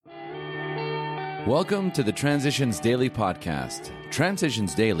Welcome to the Transitions Daily podcast.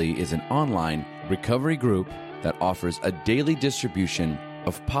 Transitions Daily is an online recovery group that offers a daily distribution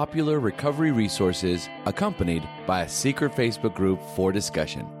of popular recovery resources accompanied by a secret Facebook group for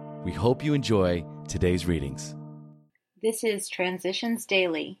discussion. We hope you enjoy today's readings. This is Transitions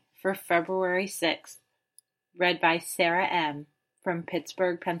Daily for February 6th, read by Sarah M. from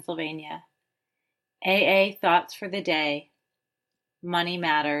Pittsburgh, Pennsylvania. AA Thoughts for the Day. Money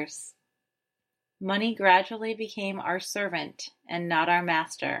matters. Money gradually became our servant and not our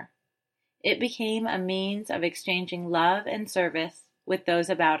master. It became a means of exchanging love and service with those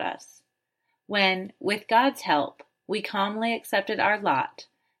about us. When, with God's help, we calmly accepted our lot,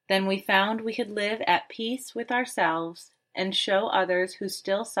 then we found we could live at peace with ourselves and show others who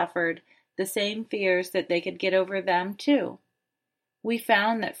still suffered the same fears that they could get over them too. We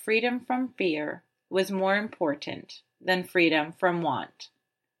found that freedom from fear was more important than freedom from want.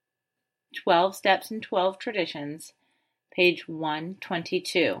 12 Steps and 12 Traditions, page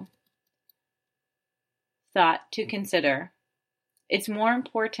 122. Thought to consider. It's more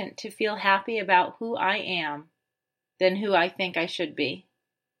important to feel happy about who I am than who I think I should be.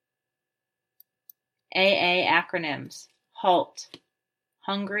 AA acronyms. HALT.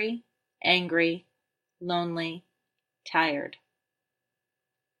 Hungry, angry, lonely, tired.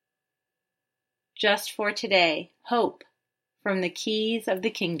 Just for today, hope from the Keys of the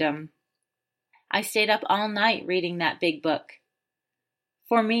Kingdom. I stayed up all night reading that big book.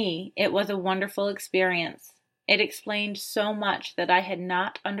 For me, it was a wonderful experience. It explained so much that I had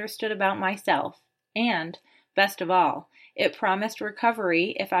not understood about myself, and, best of all, it promised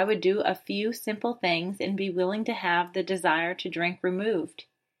recovery if I would do a few simple things and be willing to have the desire to drink removed.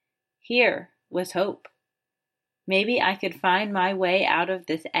 Here was hope. Maybe I could find my way out of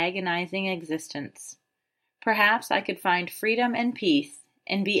this agonizing existence. Perhaps I could find freedom and peace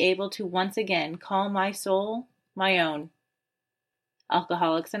and be able to once again call my soul my own.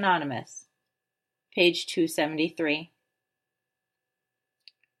 Alcoholics Anonymous, page 273.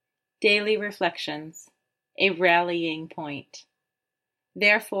 Daily Reflections, a rallying point.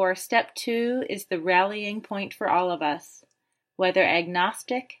 Therefore, step 2 is the rallying point for all of us. Whether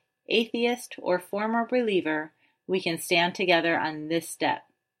agnostic, atheist, or former believer, we can stand together on this step.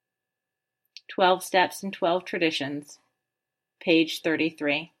 12 Steps and 12 Traditions, page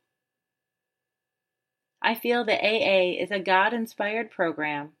 33. I feel that AA is a God-inspired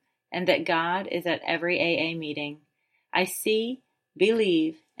program and that God is at every AA meeting. I see,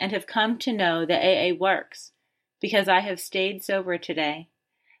 believe, and have come to know that AA works because I have stayed sober today.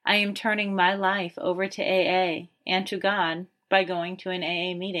 I am turning my life over to AA and to God by going to an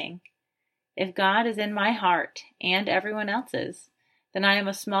AA meeting. If God is in my heart and everyone else's, then I am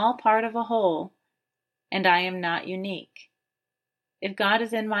a small part of a whole, and I am not unique. If God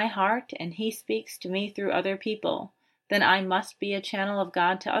is in my heart and He speaks to me through other people, then I must be a channel of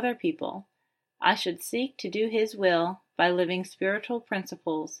God to other people. I should seek to do His will by living spiritual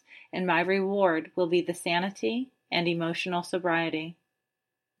principles, and my reward will be the sanity and emotional sobriety.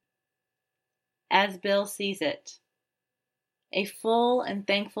 As Bill sees it, a full and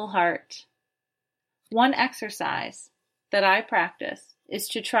thankful heart. One exercise that I practice is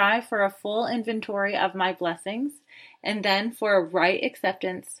to try for a full inventory of my blessings and then for a right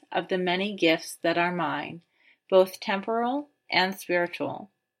acceptance of the many gifts that are mine, both temporal and spiritual.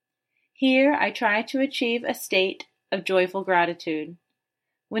 Here I try to achieve a state of joyful gratitude.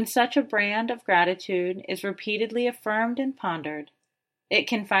 When such a brand of gratitude is repeatedly affirmed and pondered, it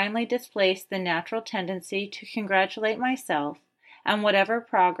can finally displace the natural tendency to congratulate myself on whatever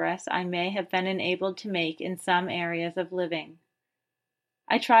progress I may have been enabled to make in some areas of living.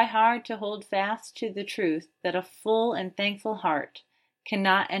 I try hard to hold fast to the truth that a full and thankful heart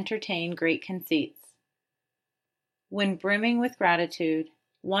cannot entertain great conceits. When brimming with gratitude,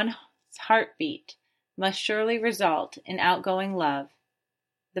 one's heartbeat must surely result in outgoing love,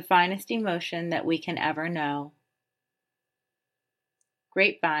 the finest emotion that we can ever know.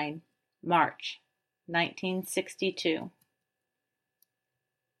 Grapevine, March, 1962.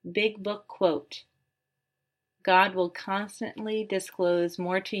 Big Book Quote. God will constantly disclose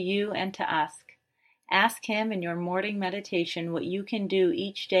more to you and to us. Ask Him in your morning meditation what you can do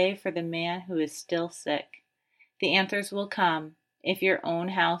each day for the man who is still sick. The answers will come if your own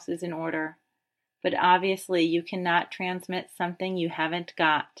house is in order. But obviously you cannot transmit something you haven't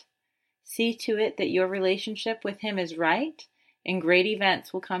got. See to it that your relationship with Him is right, and great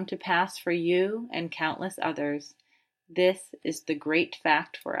events will come to pass for you and countless others. This is the great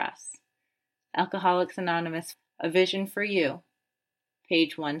fact for us. Alcoholics Anonymous, A Vision for You,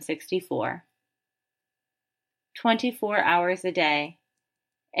 page 164. 24 hours a day.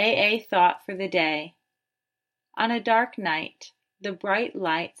 AA Thought for the Day. On a dark night, the bright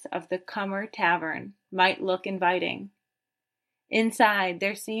lights of the Cummer Tavern might look inviting. Inside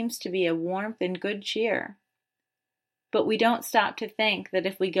there seems to be a warmth and good cheer. But we don't stop to think that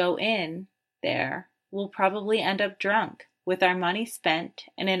if we go in there, we'll probably end up drunk, with our money spent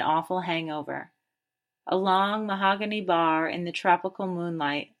and an awful hangover. A long mahogany bar in the tropical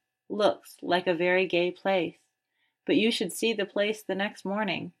moonlight looks like a very gay place, but you should see the place the next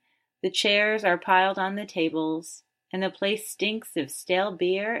morning. The chairs are piled on the tables, and the place stinks of stale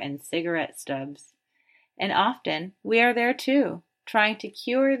beer and cigarette stubs. And often we are there too, trying to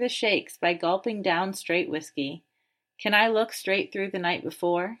cure the shakes by gulping down straight whiskey. Can I look straight through the night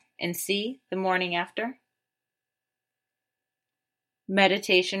before and see the morning after?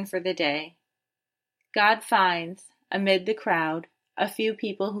 Meditation for the day. God finds, amid the crowd, a few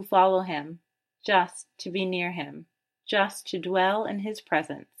people who follow him, just to be near him, just to dwell in his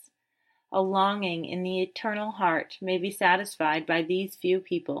presence. A longing in the eternal heart may be satisfied by these few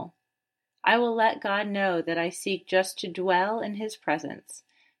people. I will let God know that I seek just to dwell in his presence,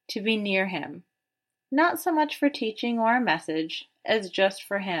 to be near him, not so much for teaching or a message as just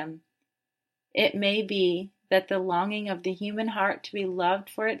for him. It may be that the longing of the human heart to be loved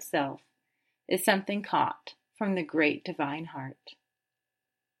for itself is something caught from the great divine heart.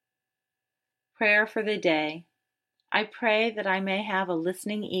 Prayer for the day. I pray that I may have a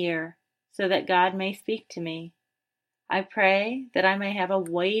listening ear so that God may speak to me. I pray that I may have a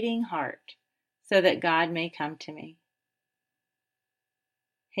waiting heart so that God may come to me.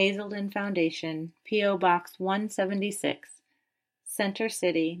 Hazelden Foundation, P.O. Box 176, Center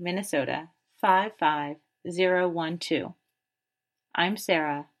City, Minnesota 55012. I'm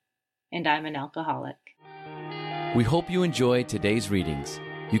Sarah, and I'm an alcoholic. We hope you enjoyed today's readings.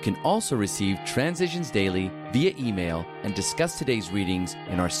 You can also receive Transitions Daily via email and discuss today's readings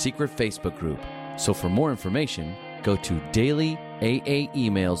in our secret Facebook group. So for more information, go to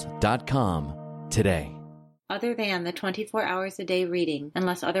dailyaaemails.com today. Other than the 24 hours a day reading,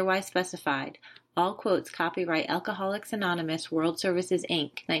 unless otherwise specified, all quotes copyright Alcoholics Anonymous World Services,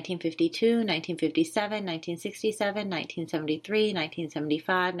 Inc., 1952, 1957, 1967, 1973,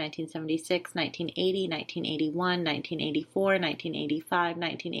 1975, 1976, 1980, 1981, 1984, 1985,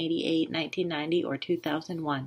 1988, 1990, or 2001.